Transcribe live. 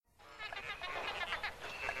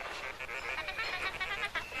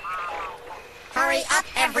Hurry up,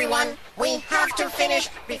 everyone. We have to finish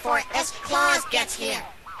before S. Claus gets here.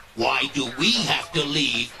 Why do we have to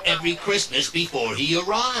leave every Christmas before he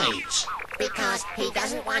arrives? Because he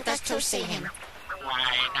doesn't want us to see him.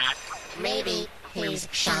 Why not? Maybe he's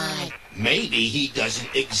shy. Maybe he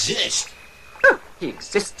doesn't exist. Oh, he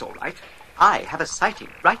exists, all right. I have a sighting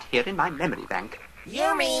right here in my memory bank.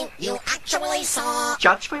 You mean you actually saw...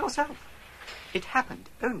 Judge for yourself. It happened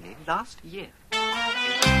only last year.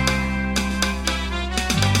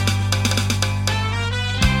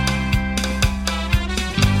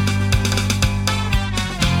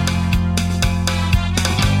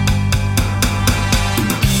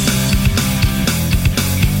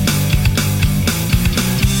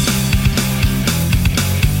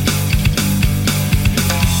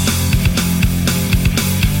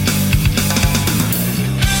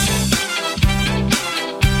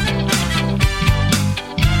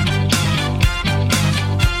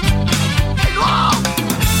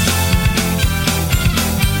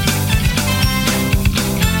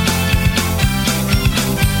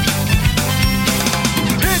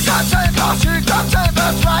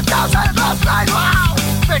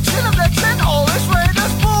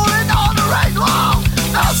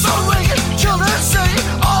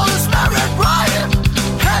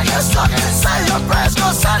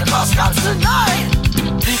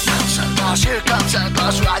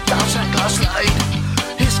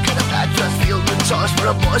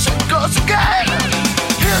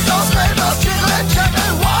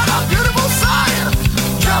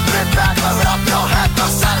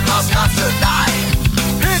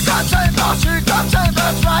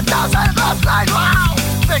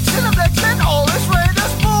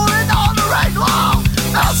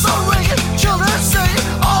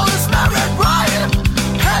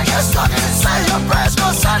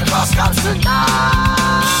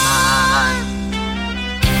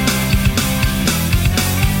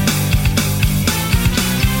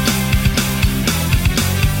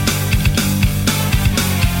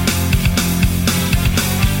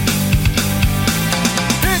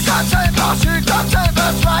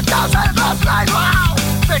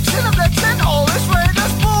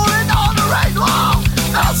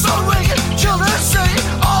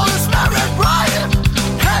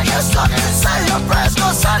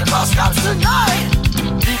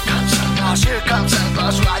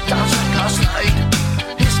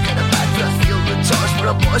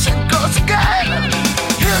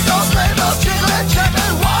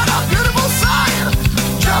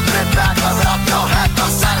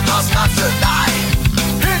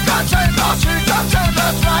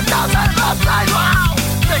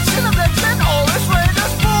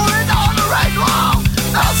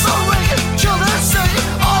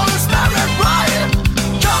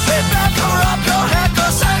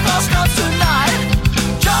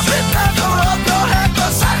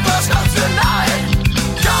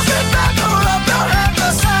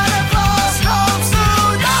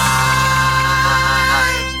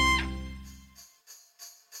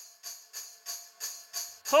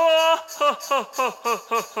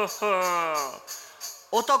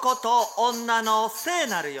男と女の聖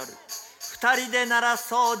なる夜、二人で鳴ら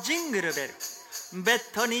そうジングルベル。ベッ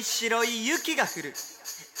ドに白い雪が降る。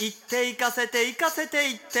行って行かせて行かせて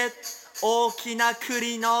行って、大きな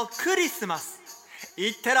栗のクリスマス。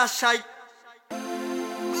行ってらっしゃい。クリク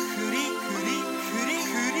リクリ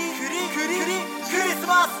クリクリクリクリクリクリス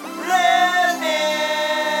マスレミ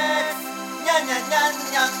ックス。にゃんにゃんにゃん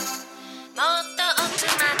にゃん。もっと奥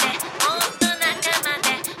までもっと中まで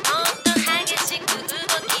もっと激しく動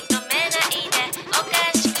き止めないでおか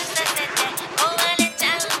しくさせて壊れちゃ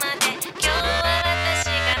うまで今日は私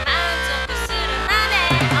が満足するまで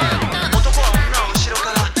男は女を後ろか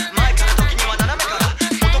ら前から時には斜めから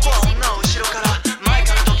男は女を後ろから前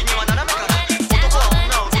から時には斜めから男は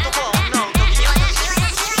女を時には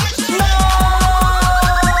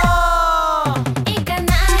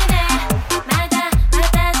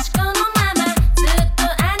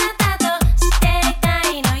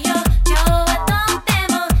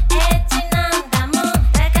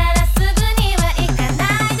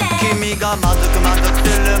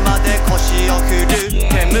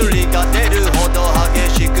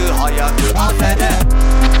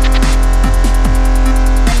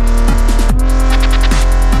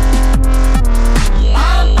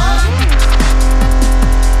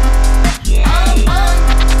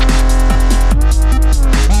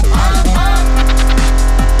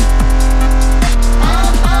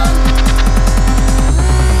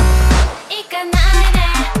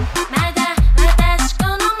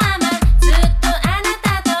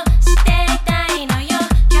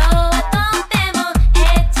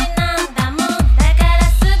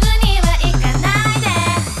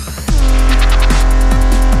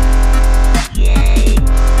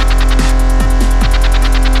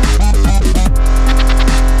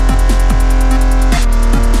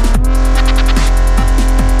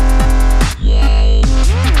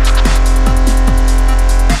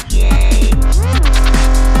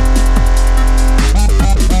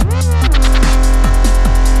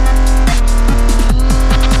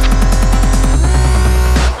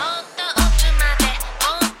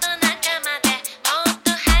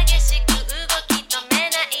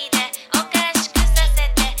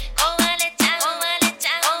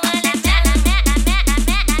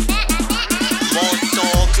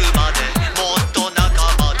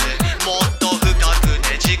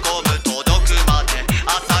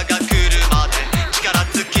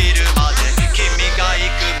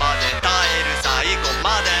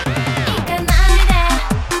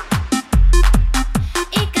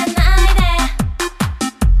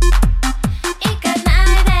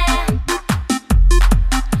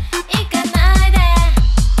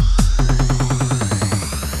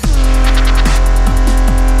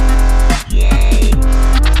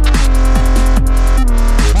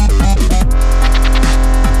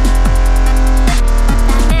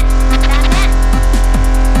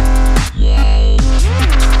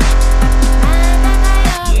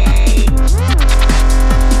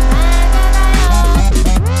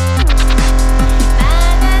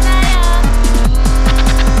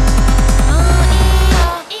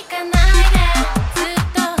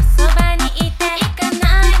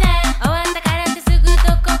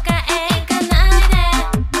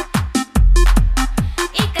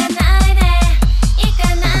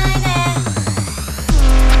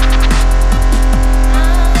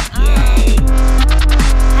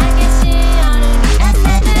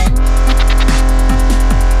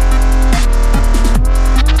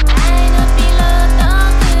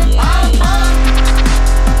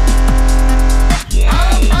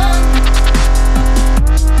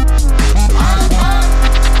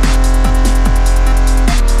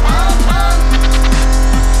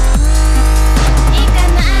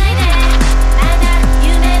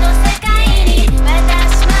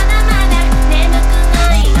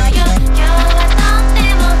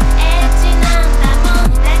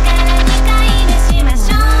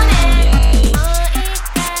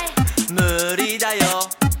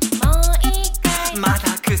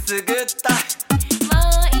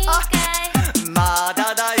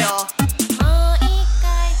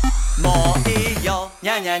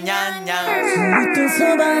ずっとそ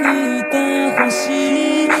ばにいてほし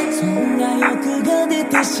い、そんな欲が出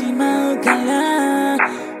てしまうから、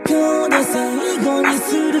今日で最後に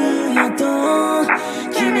するよと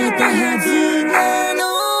決めたはずなの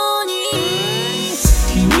に、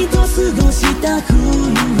君と過ごした冬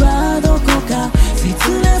はどこか切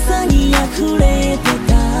なさに溢れて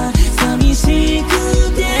た、寂しく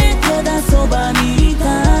てただそばにいた、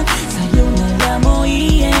さよならも言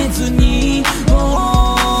えずに、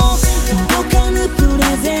届かぬプレ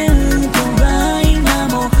ゼントは今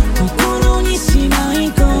も心にしまい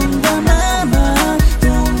込んだまま、ど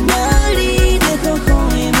んなりで微笑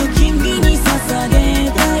む君に捧げ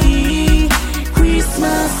たい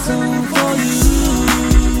Christmas song for you、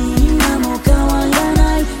 今も変わらな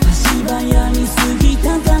い足早に過ぎた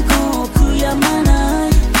過去を悔やまない、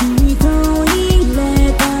君と入れ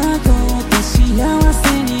たこと幸せ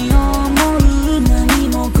に思う、何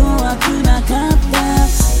も怖くなかった、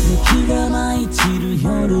雪が舞い散る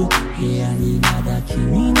夜、部屋にまだ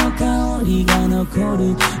君の香りが残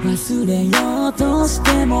る、忘れようとし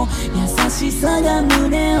ても優しさが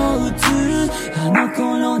胸を打つ、あの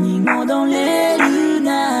頃に戻れる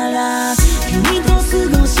なら、君と過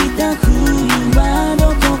ごした冬はど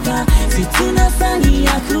こか切なさに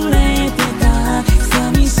溢れてた、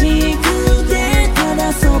寂しくてた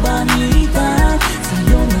だそばにいた、さ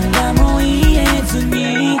よならも言えず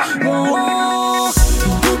に、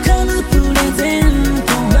届かぬプレゼント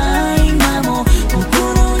は今も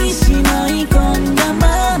心にしまい込んだま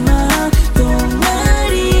ま、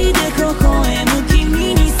隣で微笑む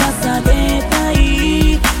君に捧げたい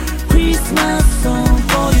Christmas song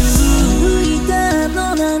for you、 板の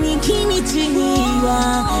並木道には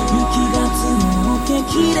雪が積もって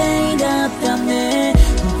綺麗だったね、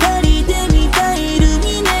二人で見たイルミ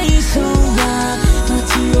ネーションが街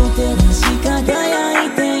を照らし輝い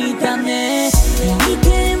ていたね、閉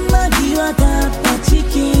店間際だったチ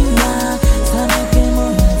キンは冷めても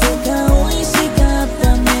なぜか美味しかった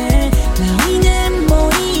ね、来年も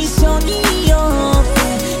一緒にいようって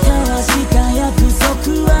交わした約束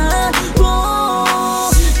は、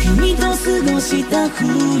君と過ごした冬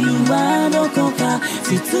はどこか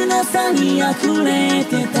切なさに溢れ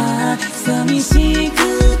てた、寂しく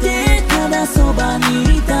てただそば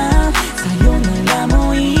にいた、さよなら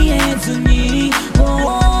も言えずに、届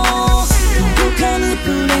かぬプ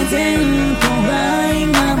レゼントは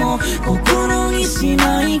今も心にしま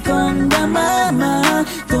い込んだまま、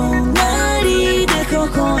隣で微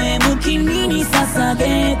笑む君に捧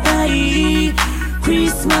げたい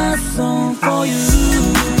Christmas song for you、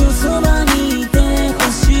 そばにいてほ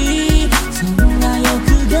しい、そんな欲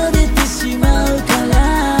が出てしまうから、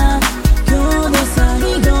今日で最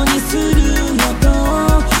後にするよと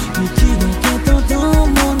雪解けとと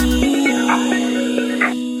もに、一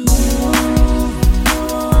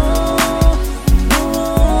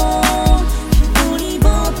人ぼ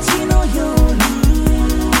っちの夜、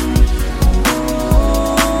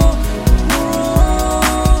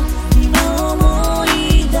今思い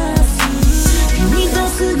出す、君と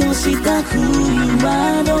過ごした冬は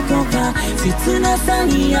どこか切なさ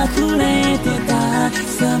に溢れてた、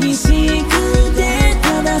寂しくてた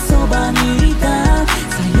だそばにいた、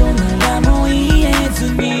さよならも言えず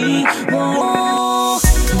に、届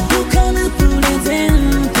かぬプレゼン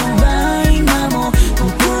トは今も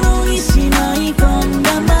心にしまい込んだ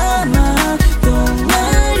まま、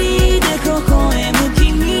隣で微笑む君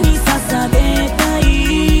に捧げたい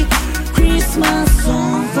Christmas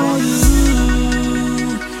song for you、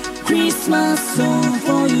 Christmas song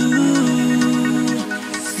for you、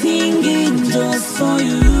 singing just for you。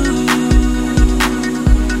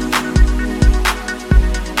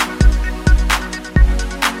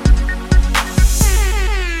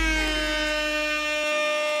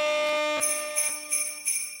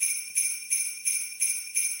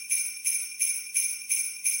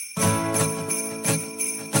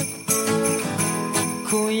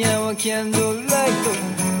今夜はキャンドルライ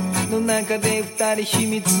トの中で二人秘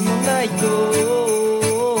密のナイト、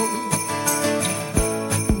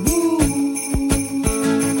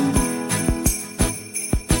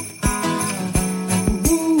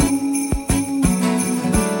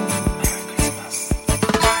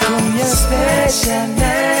今夜スペシャルナ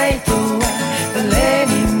イトは誰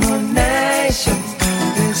にも内緒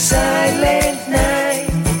でサイレントナイ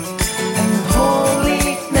ト and holy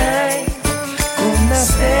night、 こんなス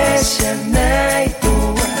ペシャルナイトは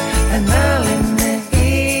離れない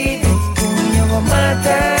で、今夜はまた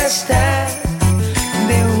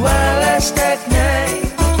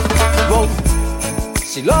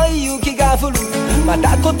ま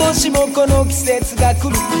た今年もこの季節が来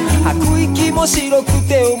る。吐く息も白く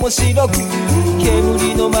て面白く、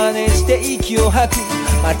煙の真似して息を吐く。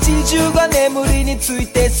街中が眠りについ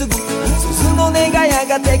てすぐ、鈴の音がや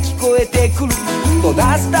がて聞こえてくる。ド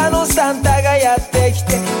ダスタのサンタがやってき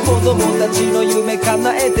て、子供たちの夢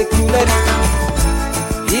叶えてくれる。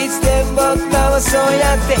いつでも僕らはそう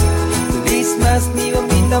やって、クリスマスには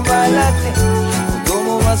みんな笑って、子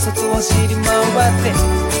供は外を走り回って、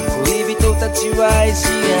恋人たちは愛し合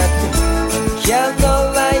って、キャンド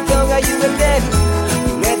ルライトが揺れてる。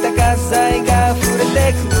揺れた火災が溢れ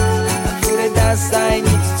てく、溢れ出す愛に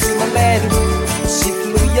包まれる星降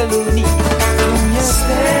る夜に。今夜ス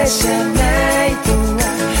ペシャルナイトは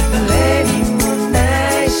誰にも内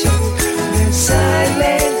緒で、サイ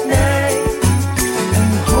レントナイ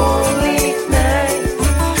トホーリーナイト。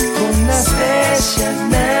こんなスペシャル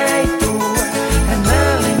ナイトは離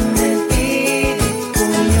れないで、今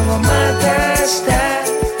夜はまた明日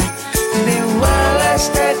で終わらし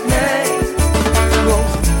たくない。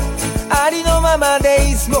ありのままで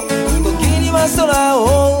いつも、時には空を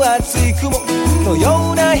覆う厚い雲の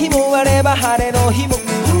ような日もあれば晴れの日も、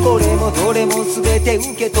これもどれも全て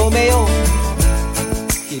受け止めよう。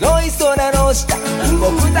広い空の下、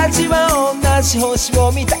僕たちは同じ星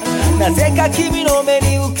を見た。なぜか君の目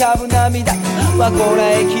に浮かぶ涙はこ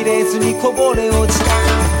らえきれずにこぼれ落ちた。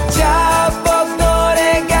じゃあ僕の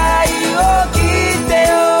願いを聞いて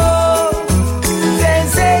よ、全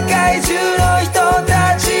世界中の人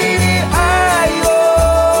たちに愛を。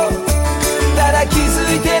ただ気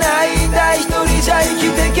づいてないんだ、一人じゃ生き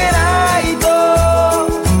ていけないと。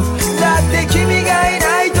だって君がい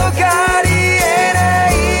ないとありえな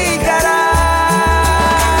いから。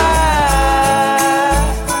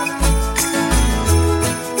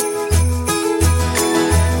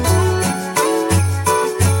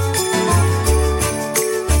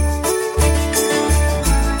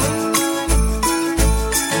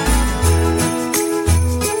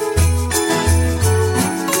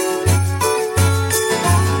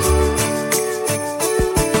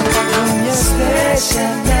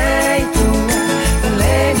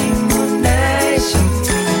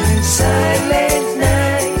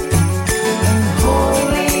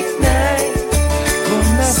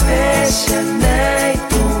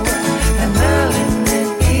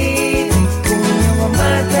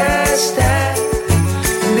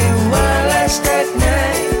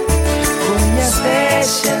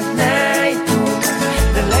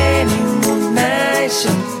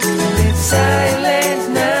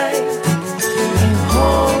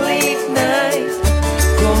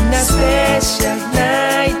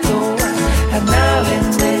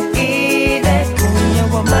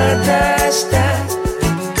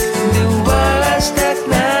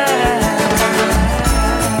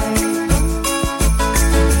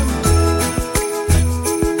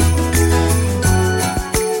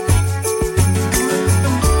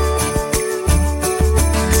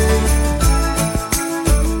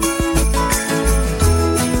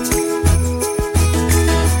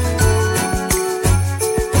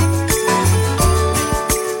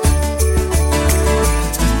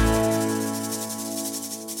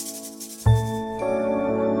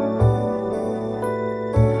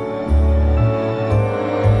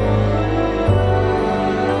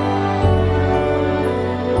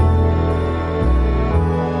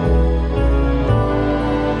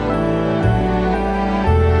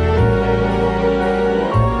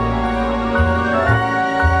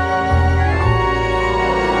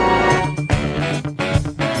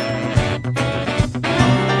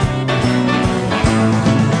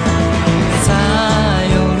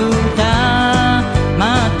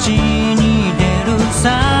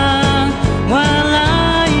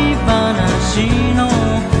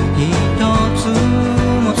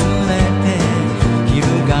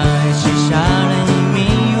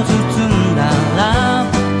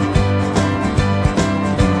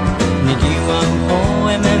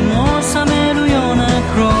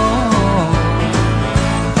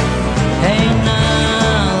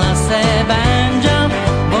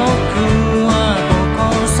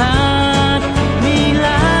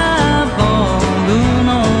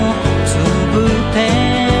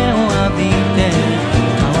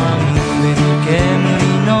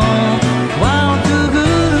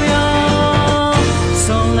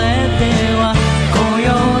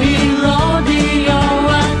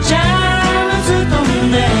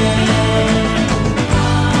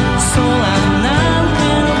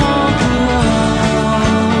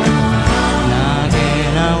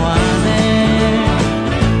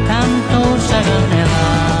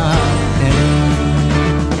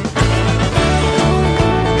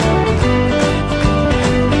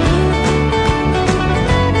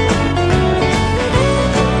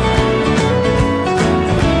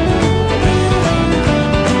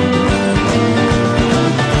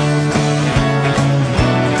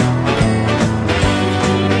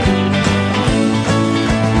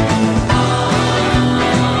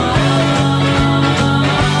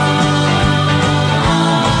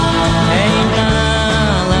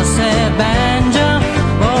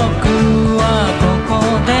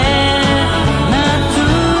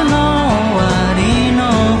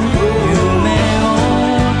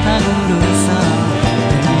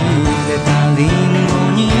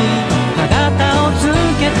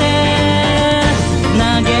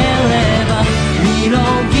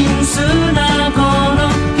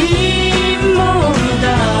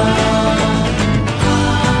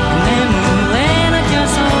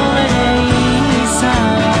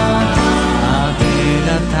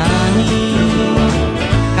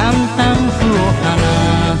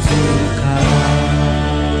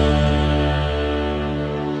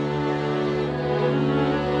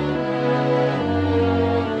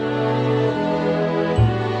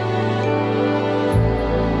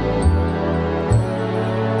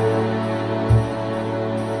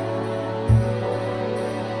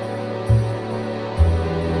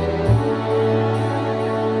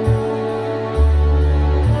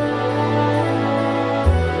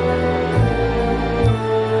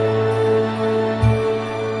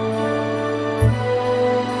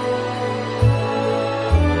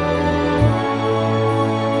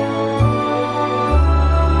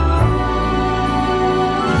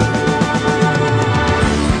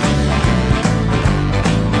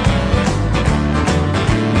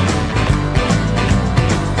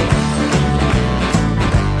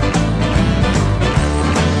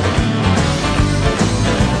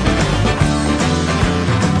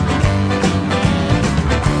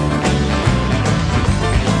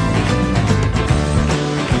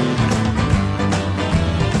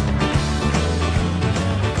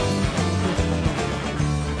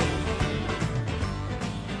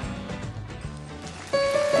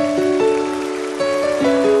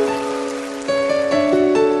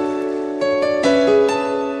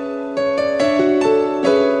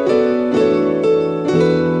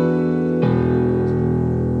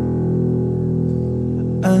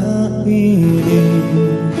会いに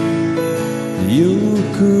行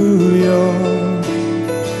くよ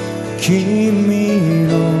君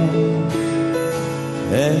の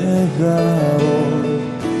笑顔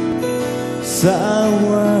騒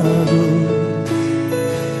ぐ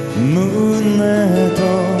胸と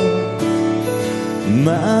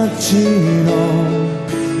街の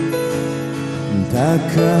高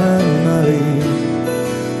鳴り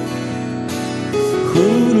震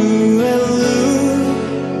える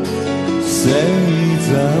星座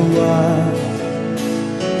は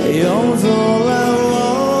夜空を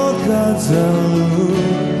飾る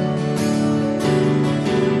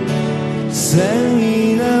聖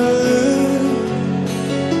なる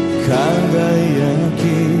輝き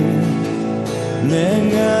願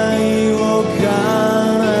いを叶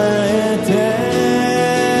えて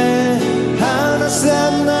離さ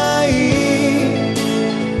ない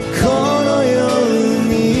この夜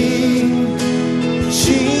に幸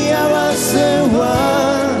せは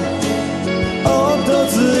訪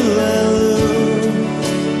れる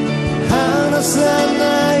離さな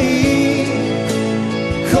い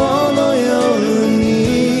この夜に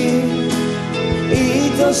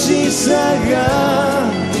愛しさが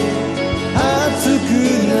熱く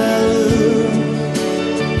なる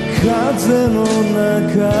風の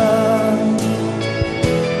中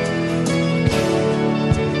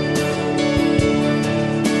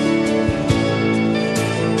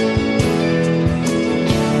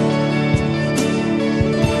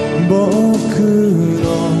僕の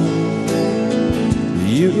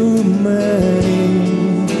夢に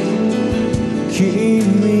君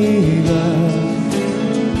が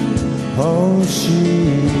欲しい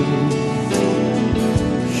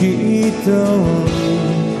一人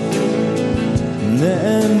眠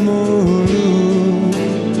る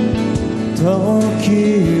時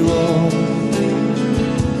を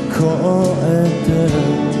越えて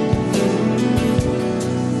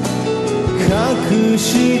隠し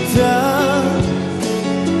た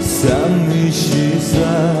寂しさ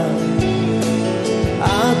温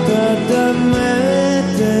め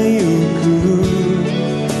てゆく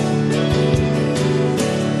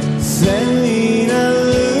聖なる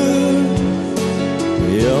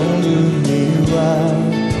夜には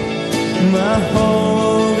魔法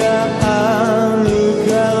があるか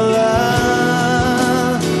ら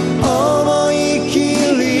思い切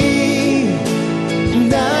り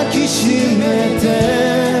抱きしめて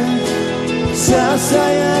ささ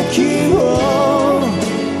やきを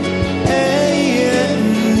永遠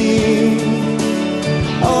に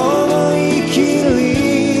思い切り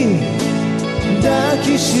抱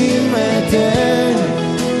きしめて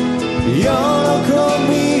喜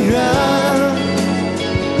びが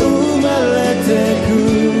生まれてく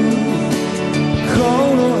こ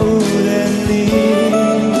の腕に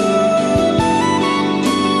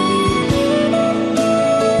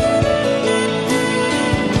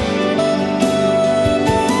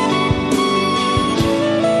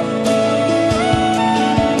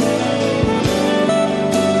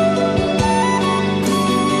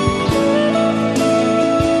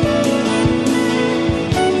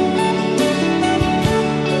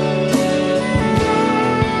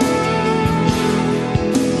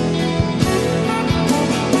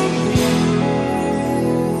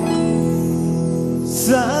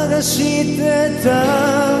探してた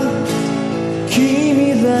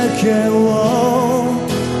君だけを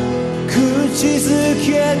口づけ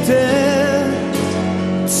て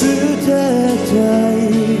伝えたい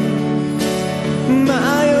迷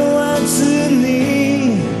わずに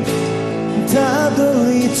たど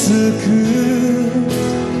り着く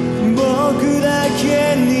僕だけ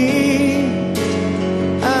に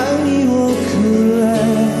愛をくれ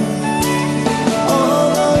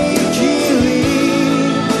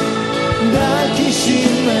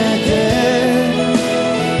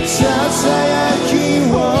ささやき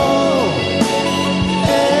を永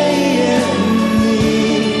遠に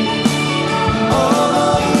思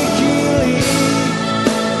い切り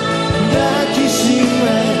抱きしめ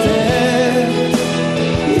て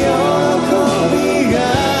喜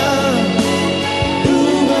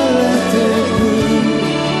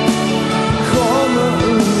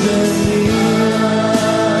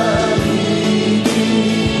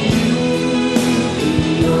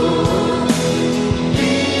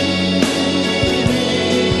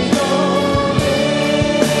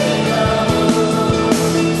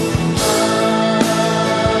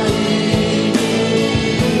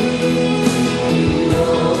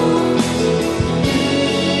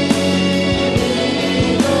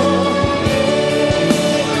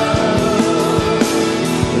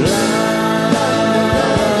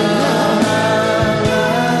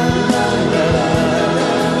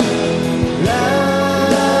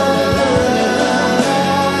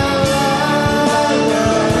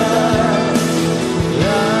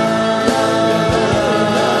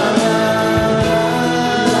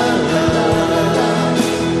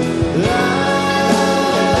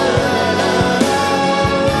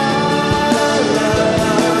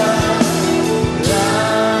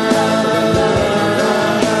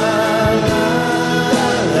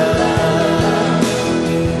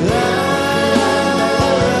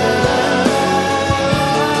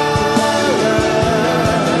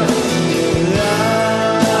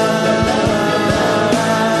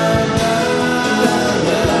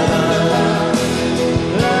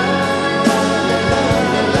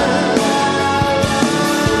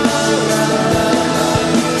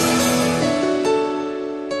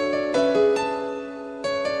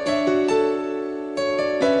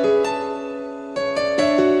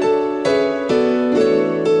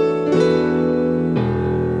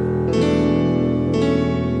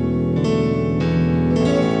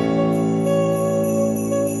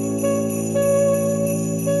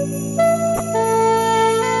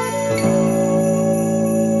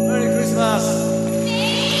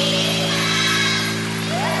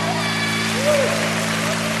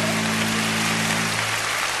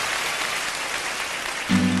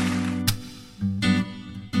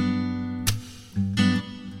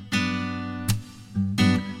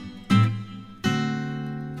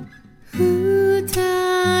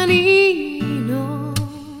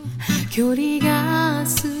距離が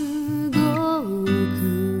すご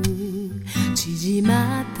く縮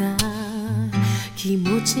まった気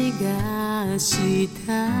持ちがし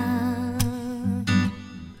た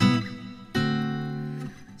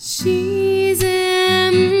自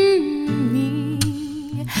然に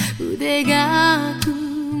腕が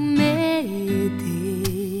組めて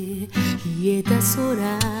冷えた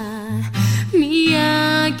空見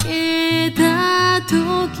上げた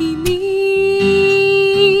時に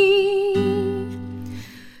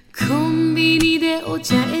コンビニでお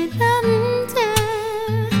茶選んで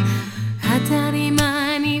当たり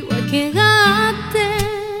前に訳があって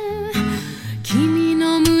君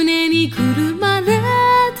の胸にくるまれ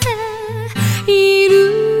ている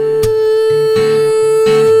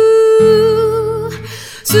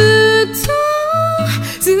ずっと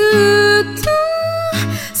ずっと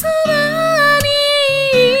そばに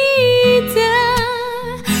いて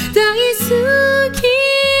大好き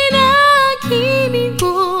な君を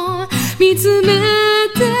見つめ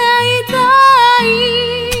ていたい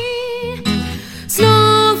スノ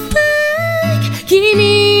ーフレーク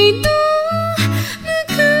君のぬく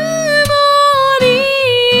もり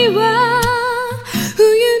は冬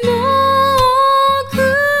の贈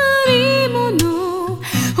り物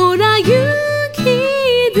ほら雪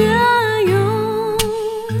だよ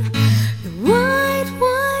The white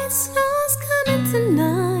white snow's coming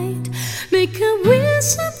tonight Make a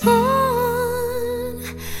wish upon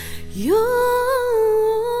your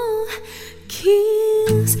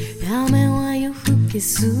kiss 雨は夜更け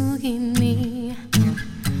すぎに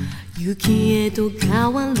雪へと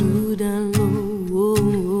変わるだろ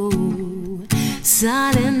う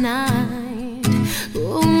Silent night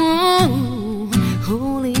oh,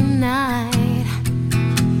 Holy night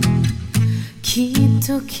きっ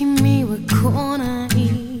と君は来な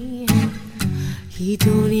い一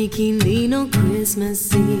人きりのクリスマ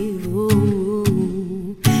スイブ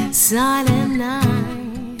Silent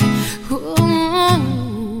night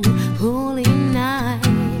oh, Holy night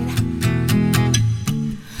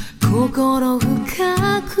心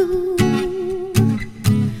深く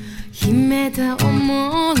秘めた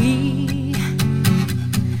想い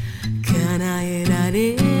叶えら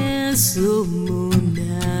れそうも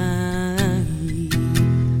ない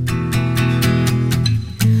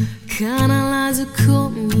必ず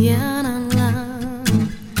今夜なら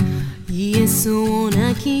言えそう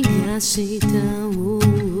な気がした、oh,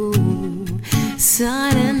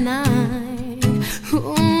 Silent night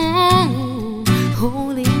oh,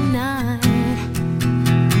 Holy night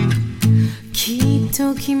きっ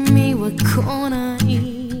と君は来な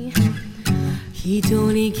い一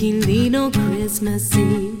人きりのクリスマスイ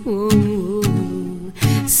ブ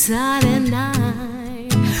Silent night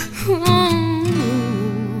oh,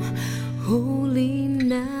 Holy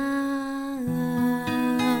night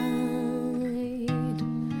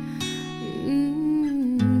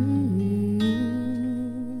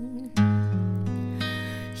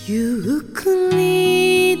ゆっく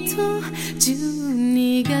りと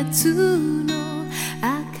12月の明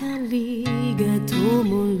かりが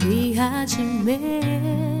灯り始め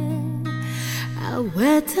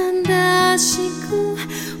慌ただしく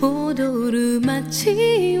踊る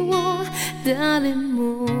街を誰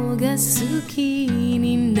もが好き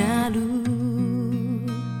になる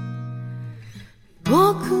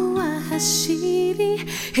僕は走り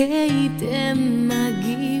閉店間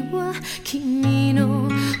際君の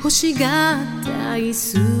欲しがった椅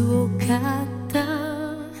子を買った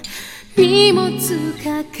荷物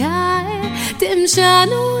抱え電車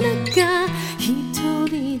の中一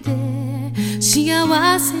人で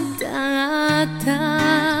幸せだっ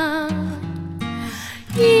た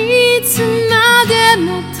いつまで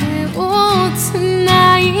も手をつ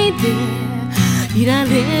ないでいら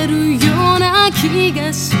れるような気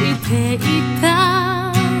がしてい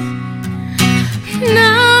た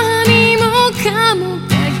何もかも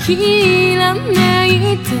諦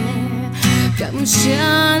めてがむし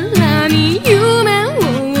ゃらに夢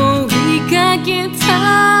を追いかけ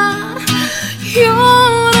た喜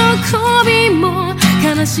びも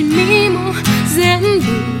悲しみも全部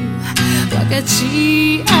分か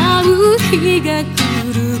ち合う日が来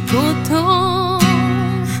ること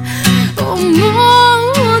思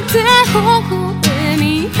って微笑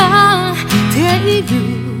み合っている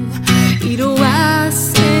色あ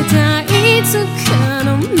せたいつか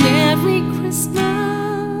の Merry Christmas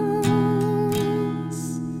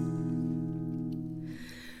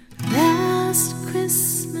Last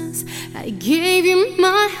Christmas I gave you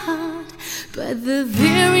my heart But the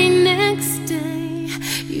very next day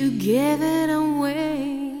you gave it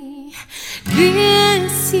away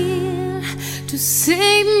This year to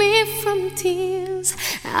save me from tears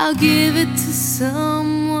I'll give it to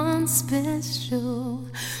someone special.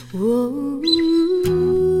 Whoa.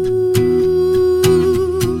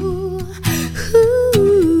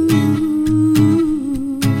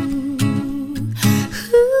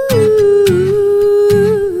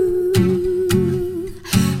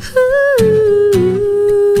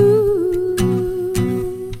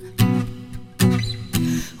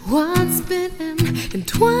 Once bitten and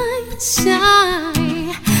twice shy,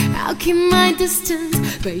 I'll keep my distance,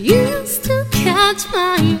 but you still catch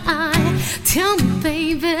my eye. Tell me,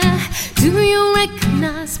 baby, do you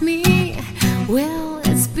recognize me? Well,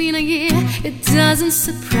 it's been a year, it doesn't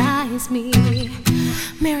surprise me.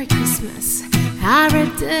 Merry Christmas, I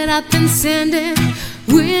ripped it up and sent it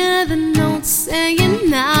with a note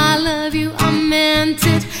saying I love you, I meant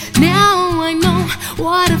it. Now I know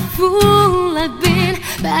what a fool I've been,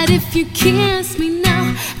 but if you kiss me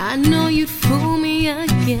now, I know you'd fool me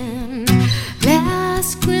again.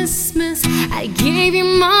 Last Christmas I gave you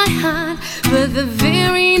my heart, but the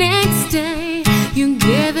very next day you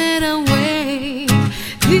gave it away.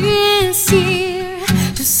 This year,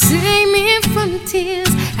 to save me from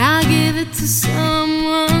tears, I'll give it to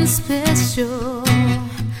someone special.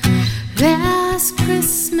 Last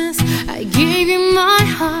Christmas I gave you my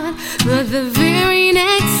heart, but the very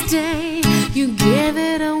next day you gave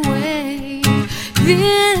it away.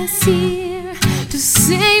 This year, to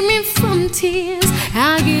save me from tears,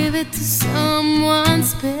 I'll give it to someone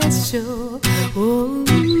special. Oh.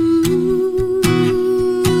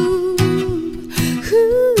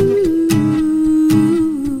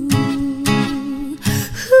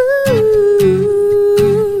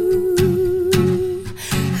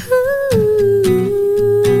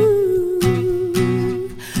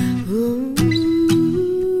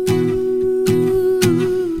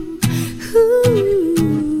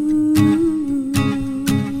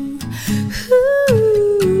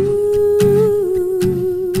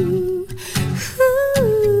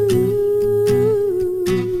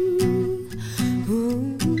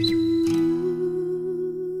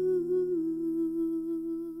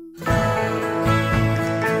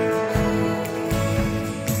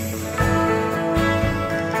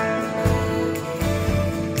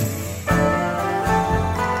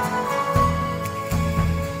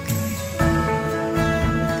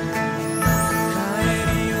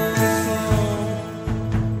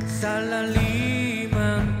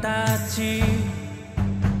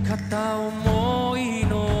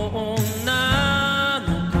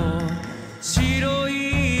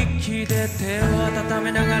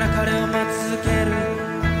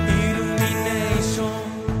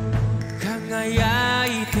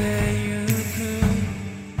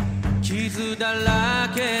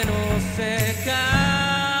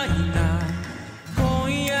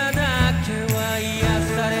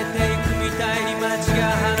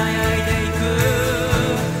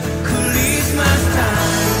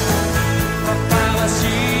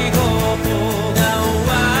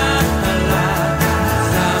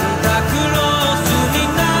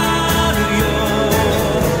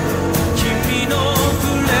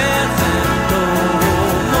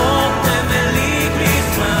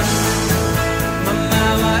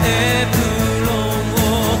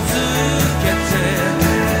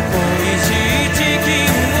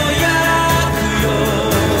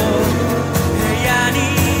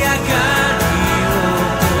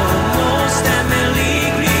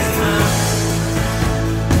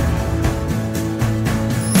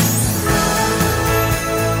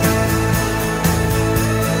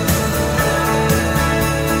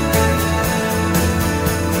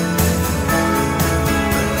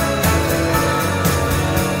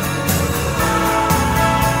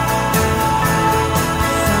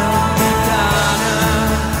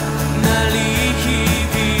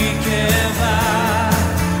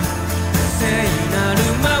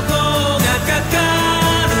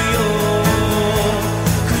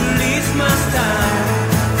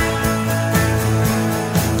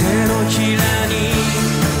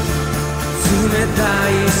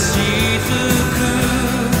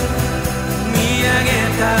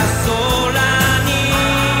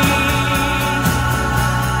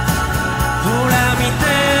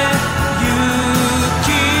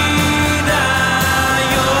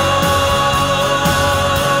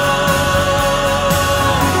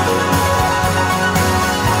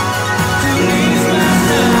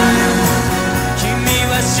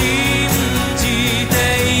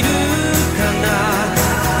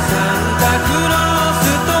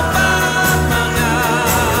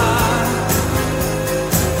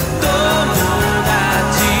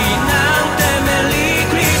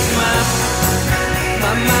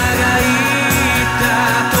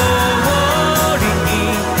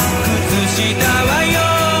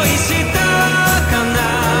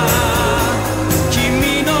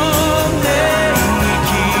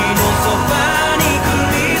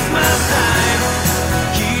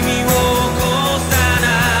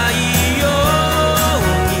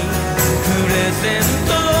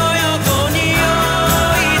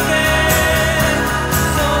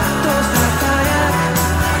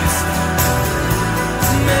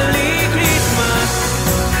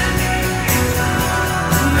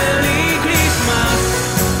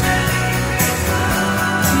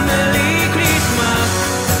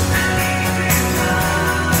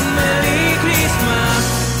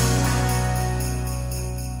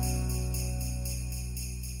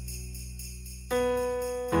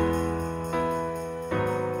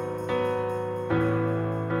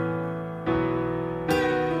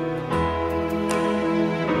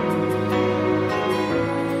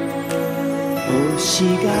 星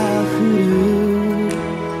が降る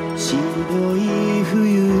白い冬、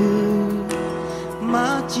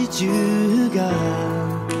街中が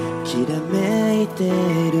きらめいて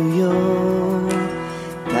るよ。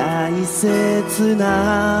大切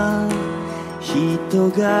な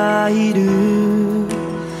人がいる、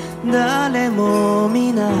誰も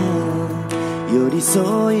皆寄り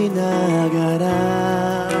添いながら、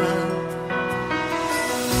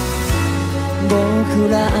僕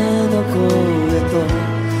らの声と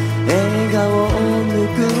笑顔をぬ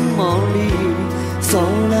くもり、空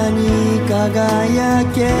に輝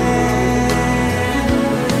け。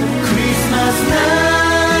クリスマスナ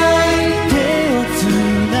イト、手をつ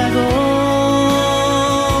なご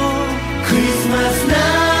う。クリスマスナ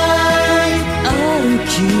イト、歩き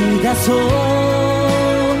出そう。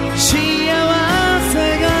幸せ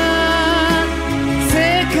が世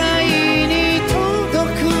界に届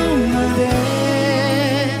くまで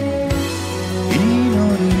祈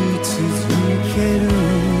り続ける、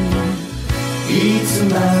いつ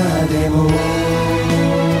までも。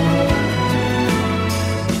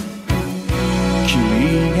君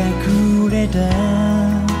がくれた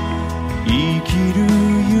生きる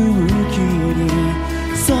勇気に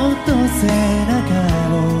そっと背中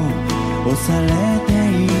を押されて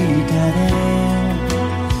いたね。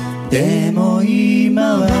でも今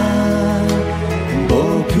は僕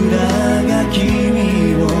らが君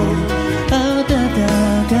を温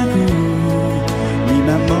かく見守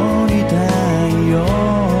りたいよ。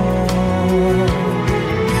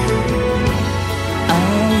愛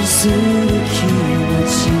する気持ち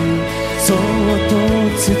そっと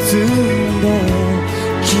包んで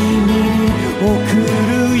君に送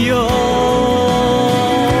るよ。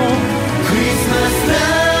クリスマスナ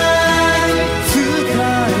イト伝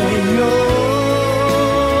えよう。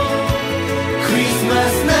クリスマ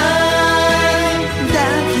スナイト抱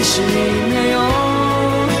きしめよ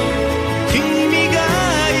う。君が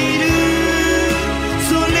いるそ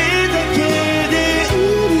れだけで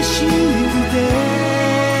嬉しくて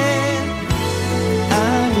歩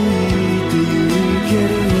いて行ける、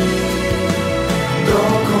どこ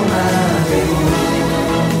までも。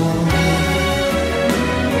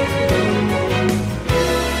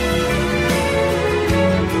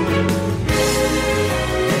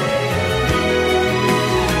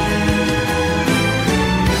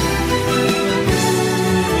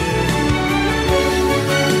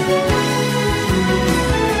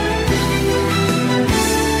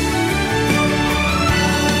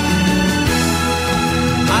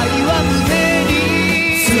愛は胸に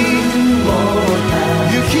積もった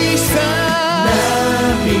雪さ、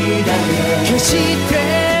涙で決して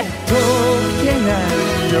溶けない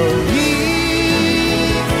ように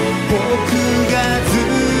僕がず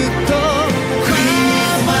っとクリ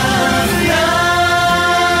スマスや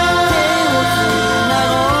手をつな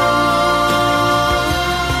ごう。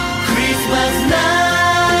クリスマスナ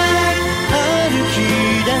イト歩き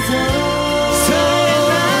出そう。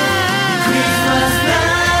クリスマスナ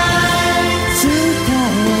イト伝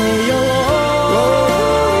えよう。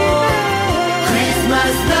クリスマ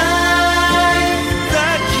スナイト抱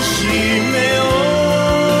きしめよ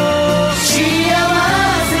う。幸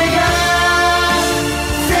せが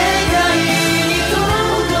世界に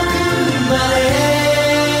届くまで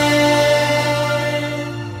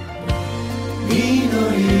祈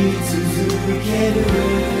り続ける、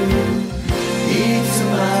いつ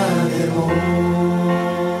までも。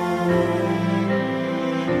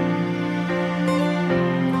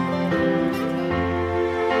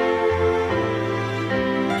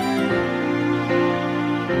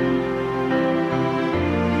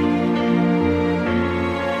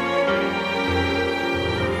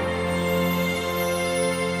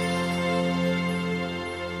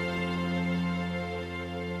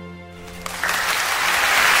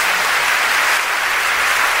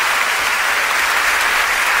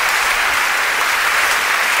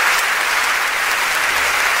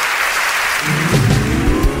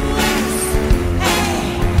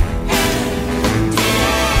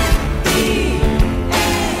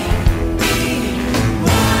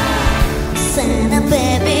Santa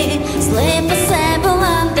baby, sleep assemble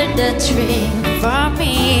under the tree for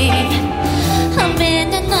me. I've been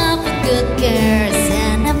enough a good girl,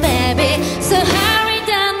 Santa baby, so hurry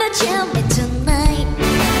down the chimney tonight.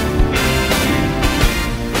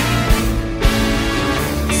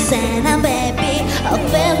 Santa baby, I've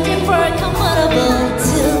been for comfortable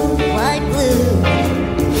to light blue.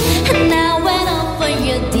 And now wait up for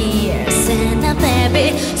you, dear Santa baby,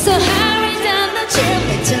 so hurry down the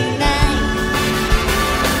chimney tonight.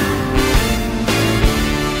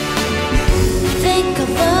 Think of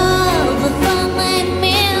all the fun I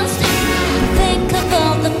missed. Think of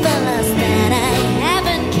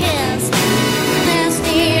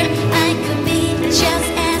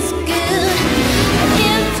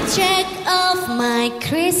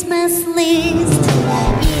east.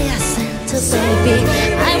 Yeah, Santa baby,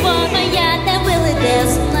 I want a yacht that really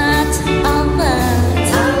does not a lot.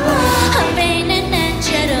 I'm being an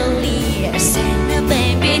angel, Santa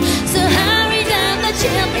baby, so hurry down the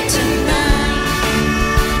chimney tonight.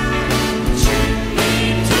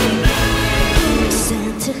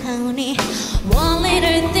 Santa honey, one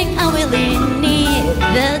little thing I really need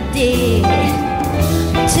the day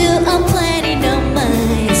to a platinum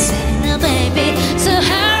mine, Santa baby, so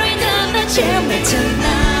hurry down the chimney tonight.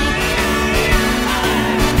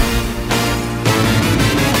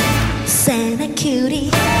 Santa cutie,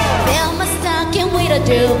 fill my stocking with a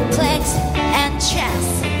duplex and chest.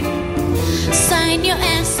 Sign your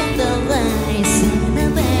ass on the line, Santa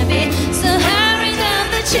baby, so hurry down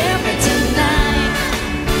the chimney tonight.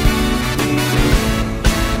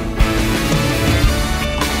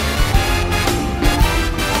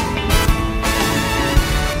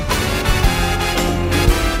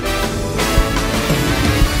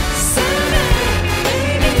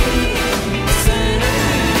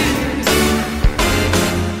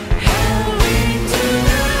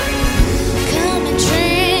 Come and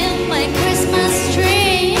trim my Christmas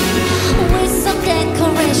tree with some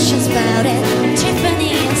decorations about it,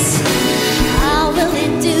 Tiffany's. How will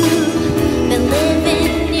it do? Believe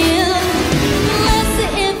in you. Let's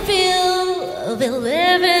see if you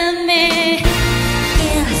believe in me.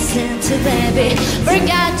 Yeah, Santa baby,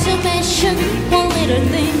 forgot to mention one little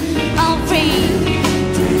thing. I'm free.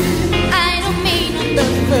 I don't mean on the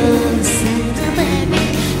phone, Santa baby,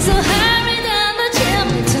 so hurry down the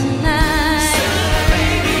chimney tonight.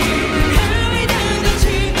 Hurry down the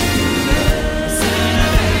chimney.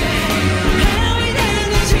 Hurry down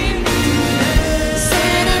the chimney.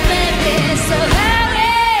 Santa baby, so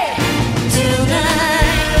hurry tonight.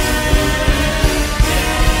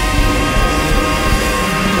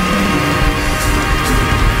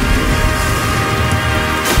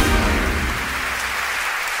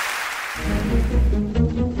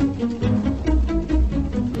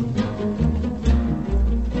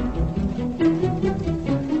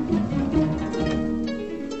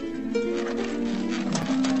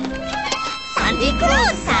サンディクロー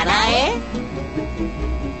ズさらえ。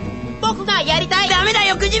僕がやりたい。ダメだ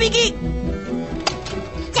よくじ引き。ジ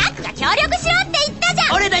ャックが協力しろって言ったじゃ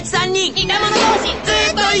ん。俺たち3人似た者同士ず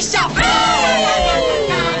っと一緒。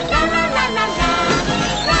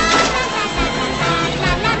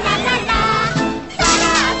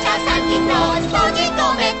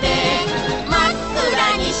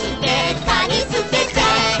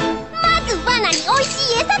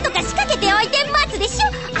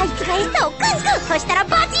餌をクンクン、そしたら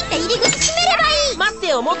バチって入り口閉めればいい。待って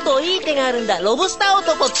よ、もっといい手があるんだ。ロブスター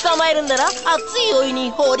男捕まえるんだら、熱いお湯に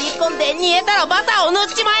放り込んで煮えたらバターを塗っ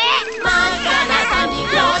ちまえ。真っ赤なサンディ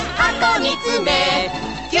クローズ箱に詰め、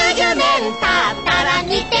90年経ったら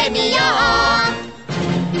煮てみよう。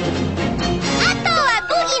あとは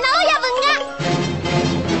ブギの親分が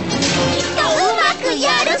きっとうまく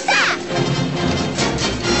やるさ。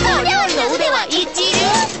お料理の腕は一流。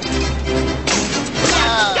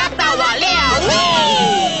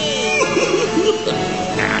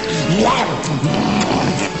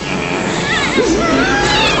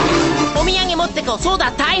お土産持ってこ。そう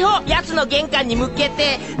だ、逮捕。奴の玄関に向け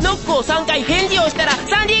てノックを3回返事をしたら、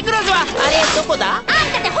サンディクローズはあれどこだ。あんた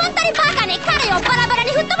って本当にバカね。彼をバラバラに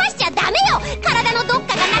吹っ飛ばしちゃダメよ。体のどっ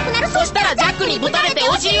かがなくなる。そしたらジャックにぶたれて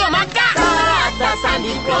お尻を真っ赤。さらったサンデ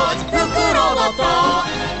ィクローズ袋ごと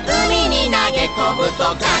海に投げ込む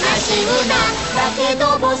と悲しむな。だけ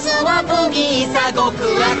どボスはブギーさ極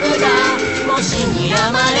悪だ。もし睨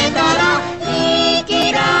まれたら生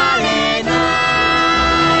きられな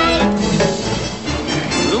い。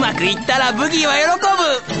うまくいったらブギーは喜ぶ。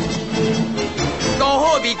ご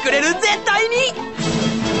褒美くれる、絶対に。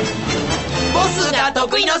ボスが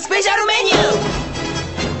得意のスペシャルメニュー、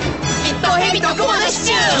きっとヘビとクモのシ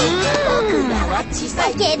チュー。僕らは小さ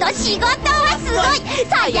いけど仕事はすごい。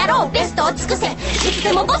さあやろう、ベストを尽くせ。いつ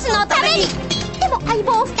でもボスのために。でも相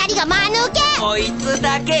棒2人が間抜け。こいつ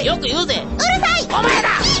だけよく言うぜ。うるさい。お前だ。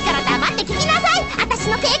いいから黙って聞きなさい。私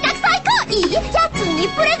の計画最高。いい？やつに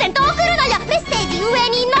プレゼント送るのよ。メッセージ上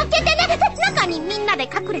に乗っけてね。中にみんなで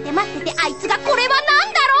隠れて待ってて、あいつがこれは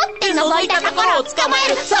何だろうって覗いたところを捕まえ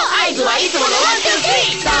る。そう、合図はいつものワンツース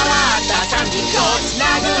リー。さらったサンディクローズ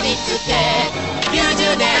殴りつけ、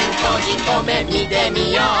90年閉じ込め見て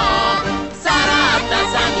みよう。さらった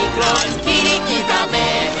サンディクローズ切り刻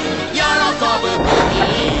め、喜ぶブギ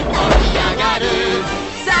ー飛び上がる。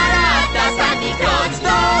さらったサンディクローズど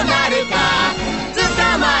うなるか、捕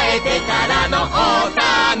まえてからのお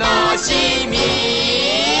楽しみ。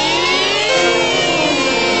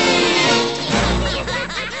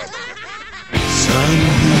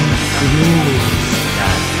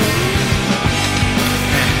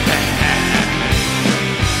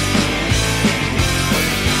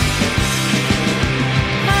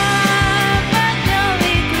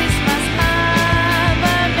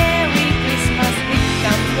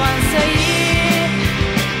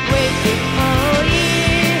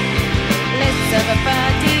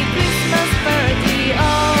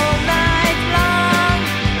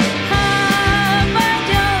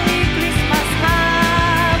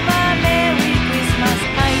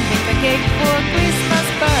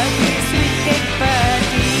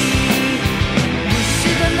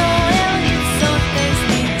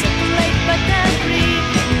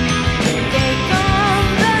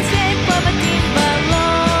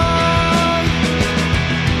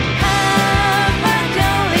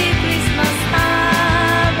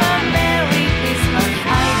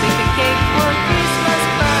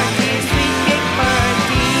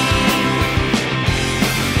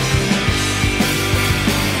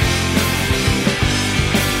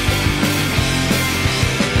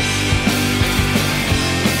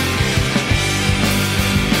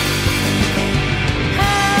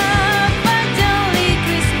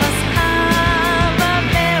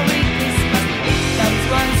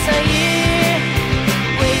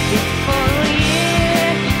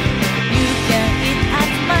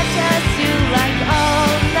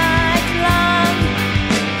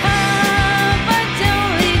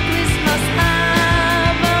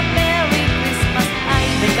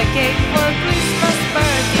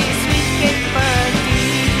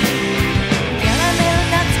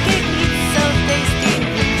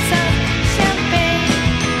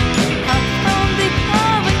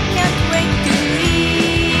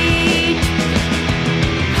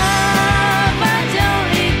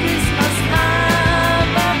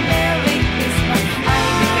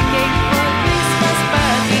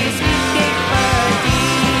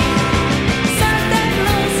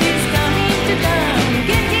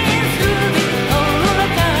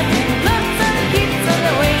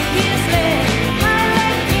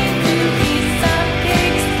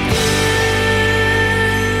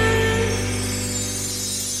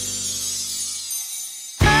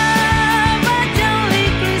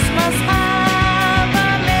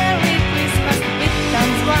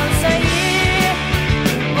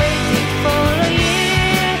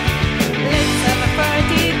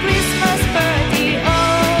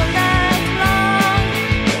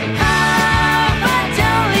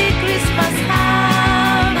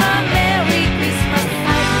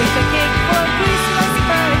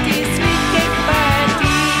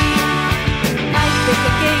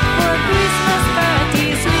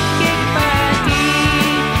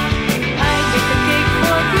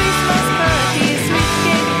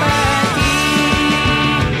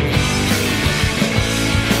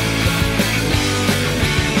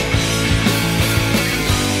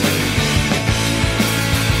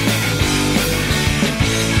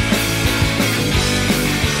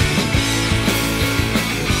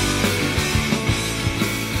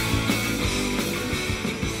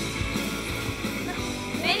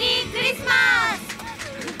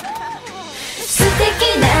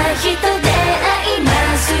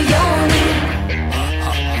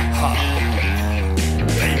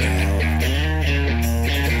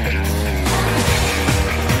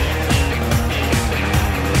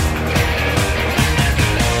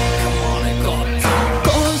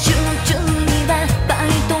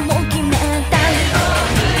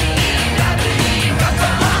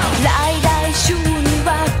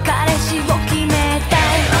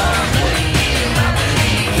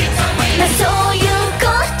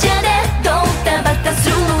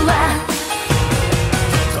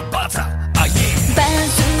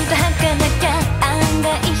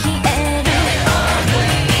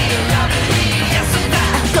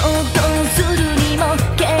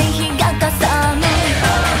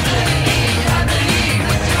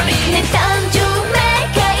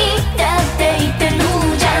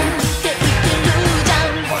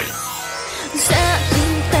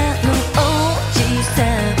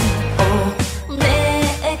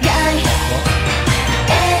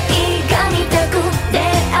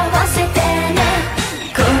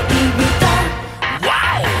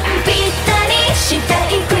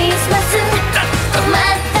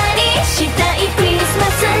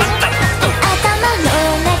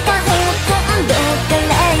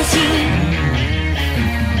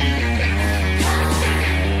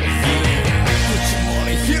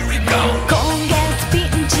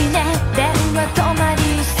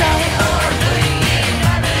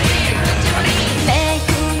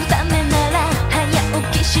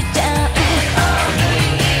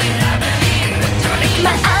ま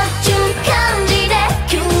あっちゅう感じ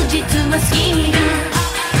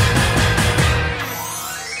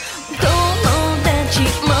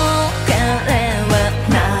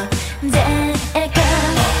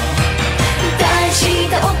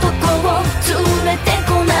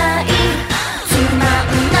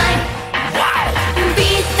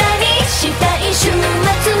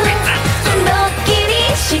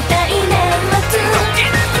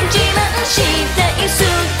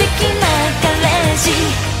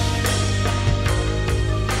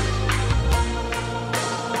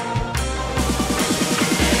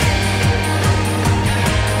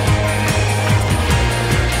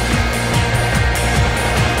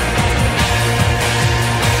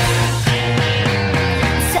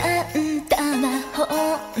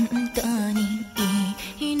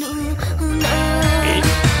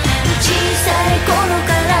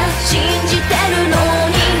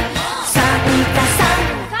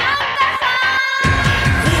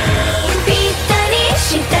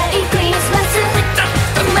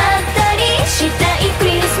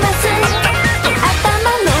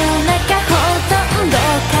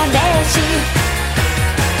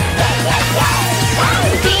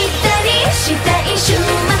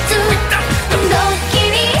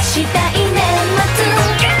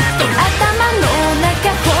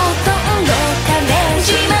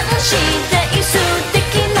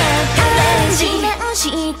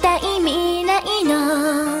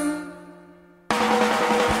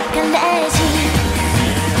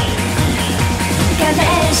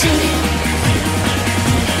しい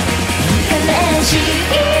悲しい悲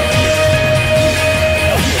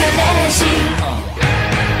しい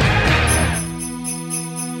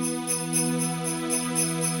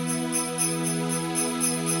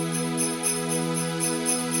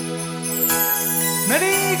メリ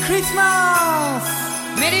ークリスマ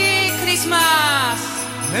スメリークリスマ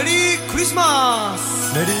スメリークリスマ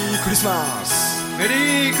スメリークリスマスメ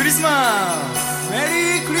リークリスマスメ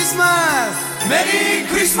リークリスマスメリー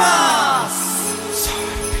クリスマス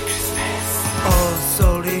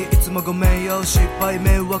Oh sorry いつもごめんよ失敗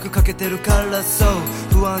迷惑かけてるからそう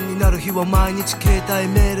不安になる日は毎日携帯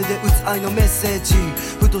メールで打つ愛のメッセージ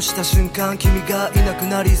ふとした瞬間君がいなく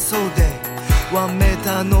なりそうで1メー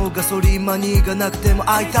ターのガソリンマニーがなくても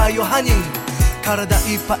会いたいよハニー体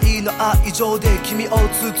いっぱいの愛情で君を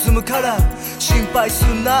包むから心配す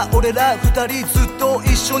んな俺ら二人ずっと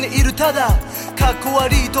一緒にいるただかっこ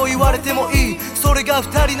悪いと言われてもいいそれが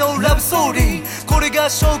二人のラブストーリーこれが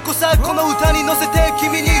証拠さこの歌に乗せて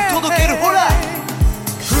君に届けるほら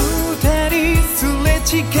二人すれ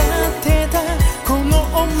違ってたこの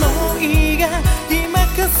想いが今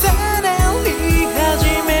重なり始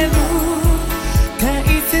める大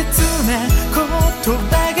切な言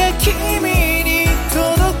葉が君に届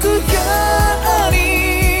くように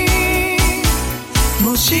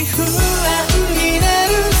もし不安になる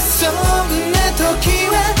そんな時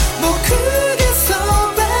は僕がそ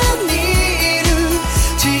ばにいる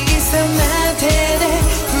小さな手で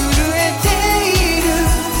震えている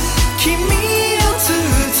君を包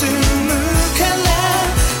むから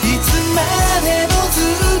いつまでもず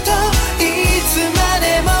っといつまで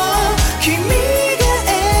も君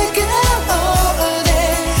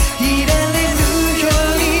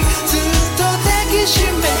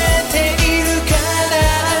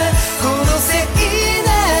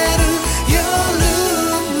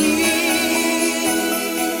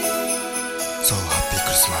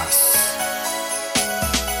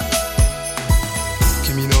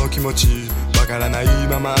気持ちわからない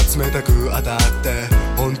まま冷たく当たって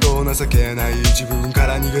本当情けない自分か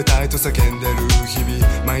ら逃げたいと叫んでる日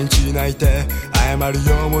々毎日泣いて謝る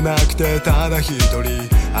ようもなくてただ一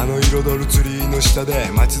人あの彩るツリーの下で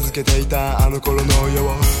待ち続けていたあの頃の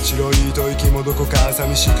よう白い吐息もどこか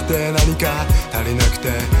寂しくて何か足りなくて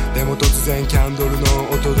でも突然キャンドルの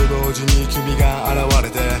音と同時に君が現れ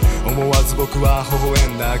て思わず僕は微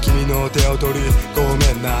笑んだ君の手を取りご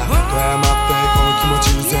めんなと謝ってこの気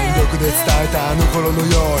持ち全力で伝えたあの頃のよ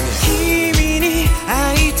うに君に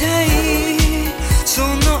会いたいそ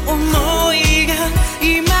の想いが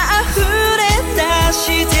今溢れ出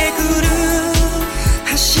してくる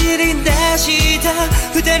走り出した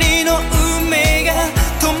二人の運命が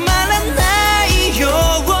止まらないよ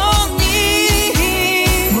う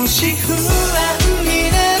にもし不安に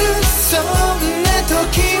なるそんな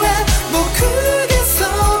時は僕がそ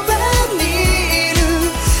ばにいる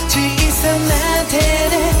小さな手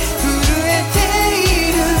で震えて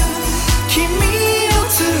いる君を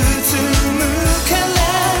包むから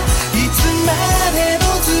いつまでも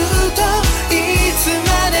ずっといつ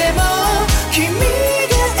までも君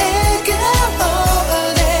が笑顔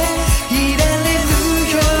でいられる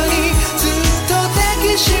ようにずっと抱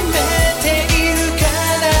きしめているか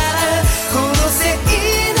らこの聖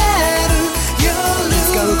なる夜い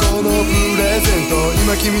つかのこのプレゼント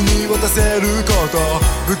今君に渡せること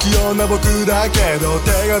不器用な僕だけど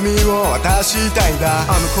手紙を渡したいんだあ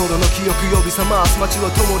の頃の記憶呼び覚ます街を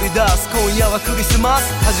灯り出す今夜はクリスマ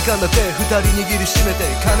ス弾かんだ手二人握りしめて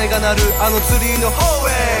鐘が鳴るあのツリーの方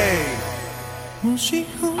へもし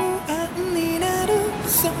不安になる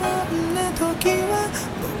そんな時は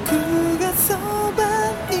僕がそ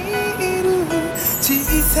ばにいる小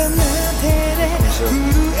さな手で震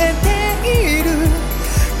えている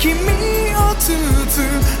君を包む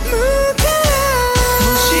から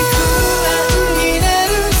もし不安にな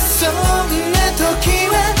るそんな時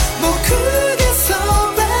は僕がそ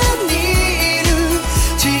ばにいる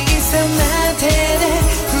小さな手で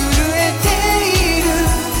震えている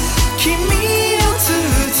君を包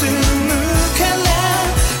むから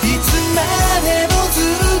いつまでもず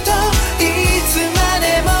っといつまで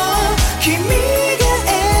も君が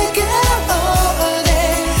笑顔で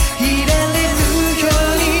いられるよ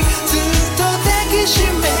うにずっと抱きし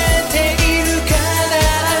めて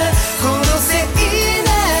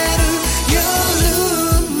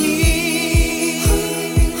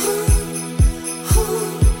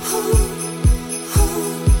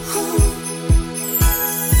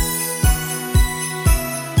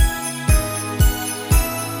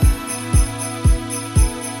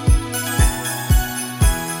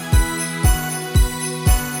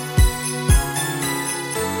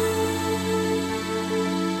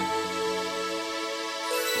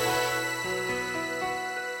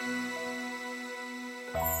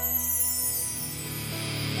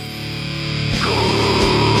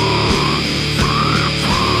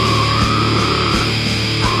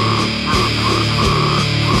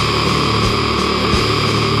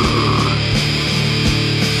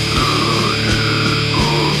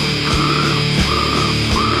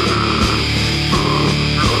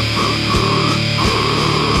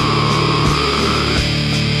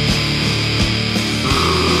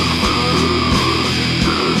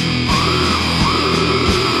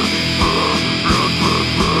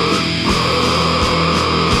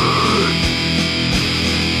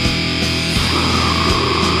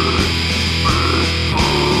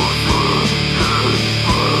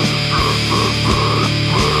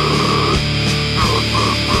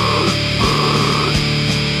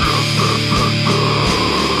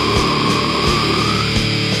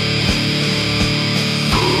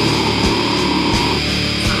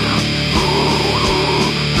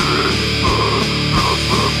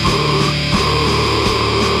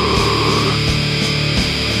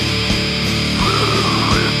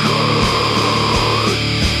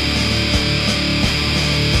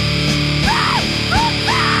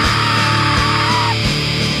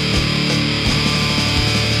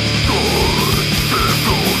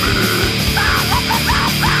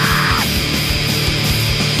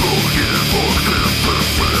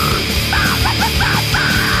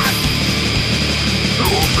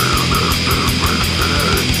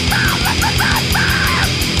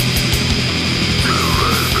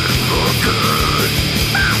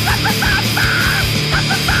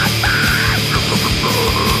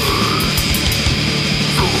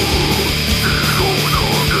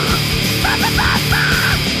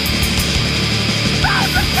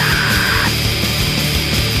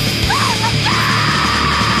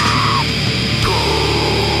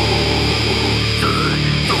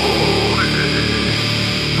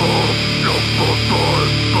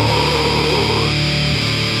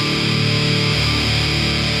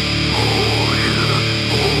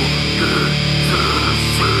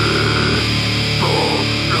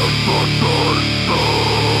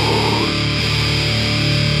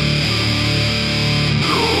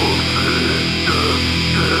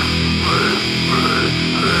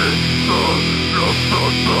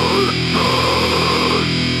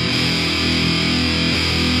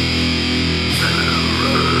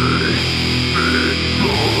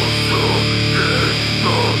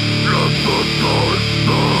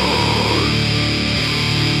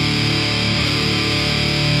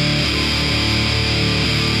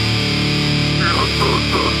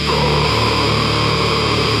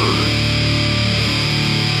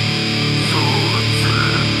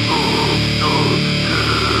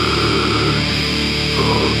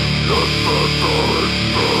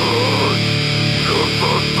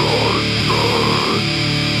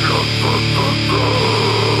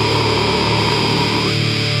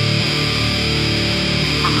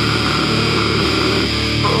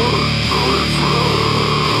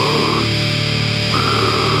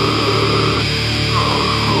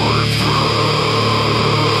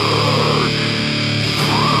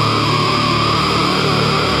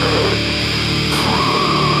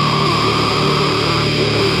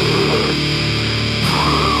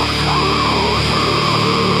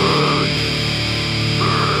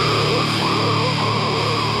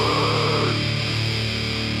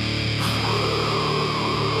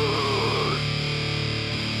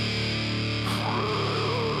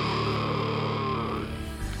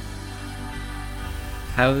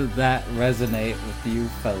How did that resonate with you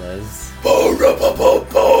fellas?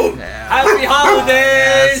 Happy holidays!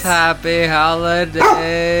 Yes, happy holidays!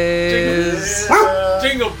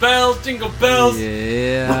 Jingle bells, jingle bells!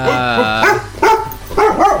 Yeah.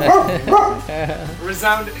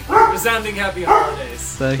 Resounding happy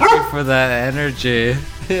holidays. Thank you for that energy.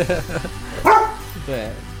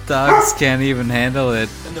 The dogs can't even handle it.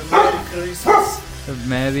 And the Merry Christmas.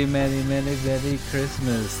 Merry, Merry, Merry, Merry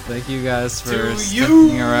Christmas. Thank you guys for To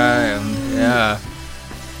sticking you. around. Yeah.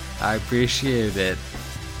 I appreciate it.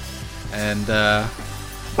 And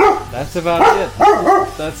that's about it.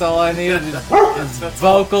 That's all I needed is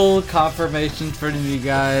vocal confirmation from you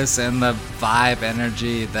guys and the vibe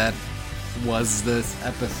energy that was this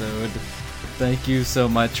episode. Thank you so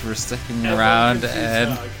much for sticking around,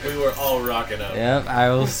 and we were all rocking out. yep, I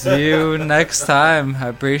will see you next time. I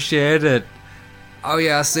appreciate it. Oh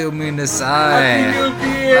yeah, see you in the side. Happy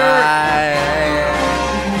New Year! Bye.